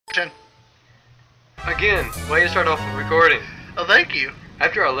Again, way to start off the recording. Oh, thank you.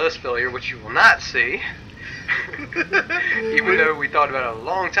 After our last failure, which you will not see, even though we thought about it a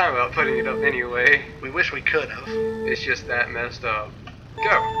long time about putting it up anyway. We wish we could have. It's just that messed up.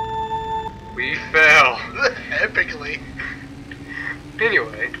 Go. We fell. Epically.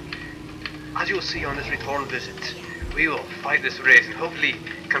 Anyway, as you'll see on this return visit, we will fight this race and hopefully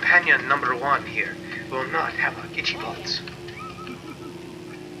companion number 1 here will not have a itchy butt.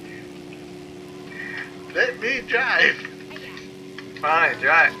 Let me drive. Fine,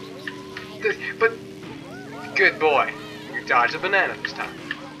 drive. But, good boy. You dodged a banana this time.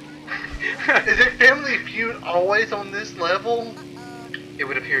 Is it Family Feud always on this level? It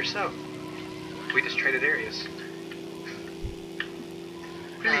would appear so. We just traded areas.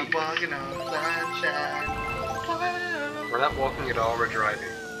 I'm walking on sunshine. We're not walking at all, we're driving.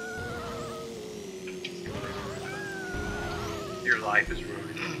 Your life is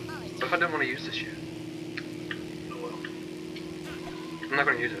ruined. What if I don't want to use this yet? I'm not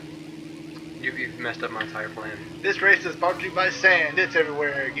going to use it. You've messed up my entire plan. This race is brought to you by sand. It's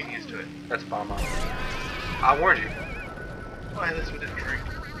everywhere. Get used to it. That's bomb. I warned you. Why, this we didn't drink.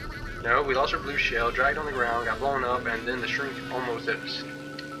 No, we lost our blue shell, dragged on the ground, got blown up, and then the shrink almost hit us.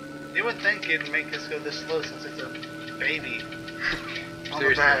 You would think it'd make us go this slow since it's a baby on the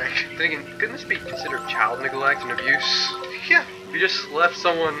Seriously. back. Thinking, couldn't this be considered child neglect and abuse? Yeah. You just left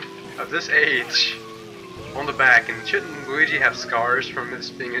someone of this age on the back, and shouldn't Luigi have scars from this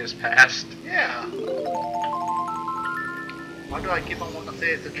being in his past? Yeah. Why do I keep on wanting to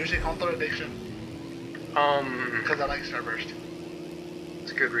say it's a juicy contradiction? Because I like Starburst.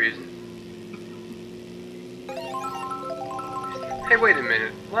 It's a good reason. Hey, wait a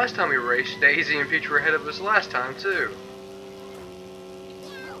minute. Last time we raced, Daisy and Peach were ahead of us last time, too.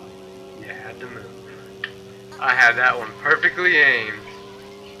 You had to move. I had that one perfectly aimed.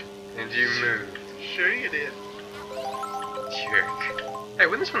 And you moved. Sure you did. Jerk. Hey,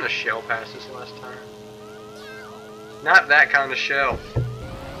 wasn't this one the shell passed us last time? Not that kind of shell.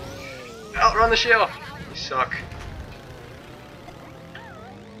 Outrun the shell! You suck.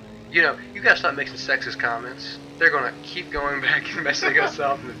 You know, you gotta stop making sexist comments. They're gonna keep going back and messing us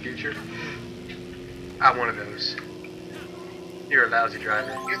up in the future. I'm one of those. You're a lousy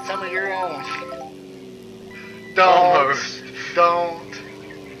driver. Get some of your own. Almost. Don't.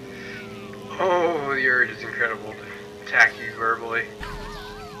 Oh, the urge is incredible to attack you verbally.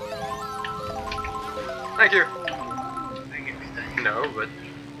 Thank you. Thank you, thank you. No, but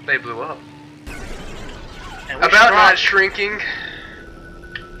they blew up. And we About not shrunk. shrinking.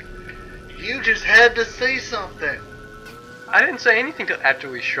 You just had to say something. I didn't say anything till after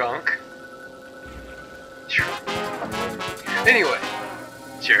we shrunk. Anyway,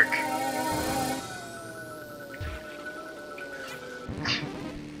 jerk.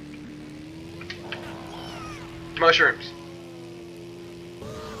 Mushrooms. Is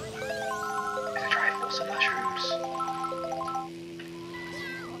a drive full of mushrooms?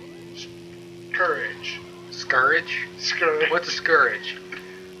 Courage. Scourge? Scourge. What's a scourge?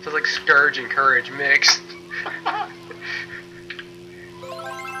 Sounds like scourge and courage mixed.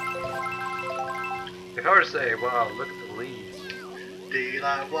 If I were to say, wow, look at the leaves. Do you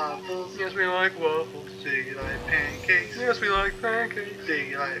like waffles? Yes, we like waffles. Do you like pancakes? Yes, we like pancakes. Do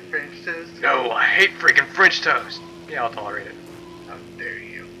you like French toast? No, I hate freaking French toast. Yeah, I'll tolerate it. How dare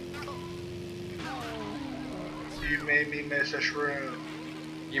you? You made me miss a shroom.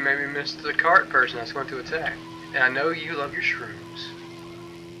 You made me miss the cart person I was going to attack. And I know you love your shrooms.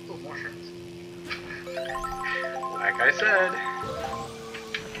 Oh, more shrooms. Like I said.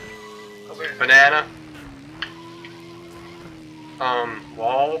 Okay. Banana.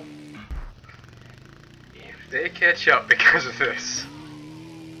 Wall. If they catch up because of this.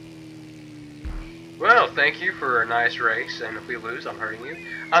 Well, thank you for a nice race, and if we lose, I'm hurting you.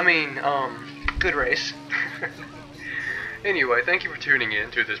 I mean, good race. Anyway, thank you for tuning in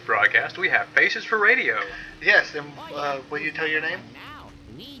to this broadcast. We have Faces for Radio. Yes, and will you tell your name?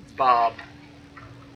 Bob.